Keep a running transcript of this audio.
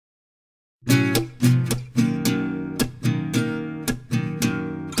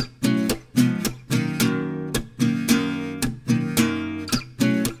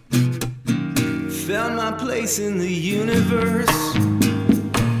find my place in the universe.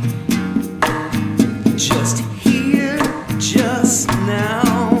 Just here, just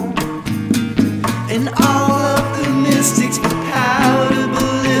now. And all of the mystics with powder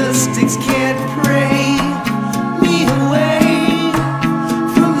ballistics can't pray me away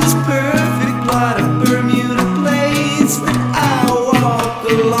from this perfect plot of Bermuda blades that I walk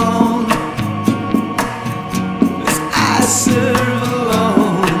along as I serve alone.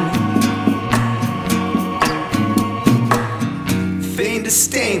 Feign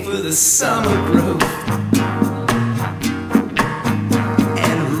disdain for the summer growth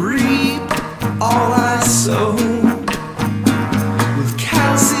and reap all I sow with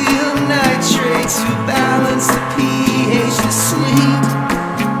calcium nitrate to balance the pH, the sweet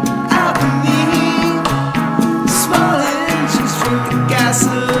alchemy. Small engines drink the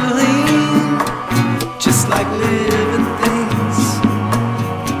gasoline, just like living things.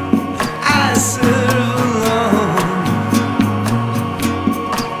 I serve alone,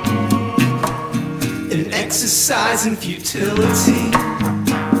 an exercise in futility.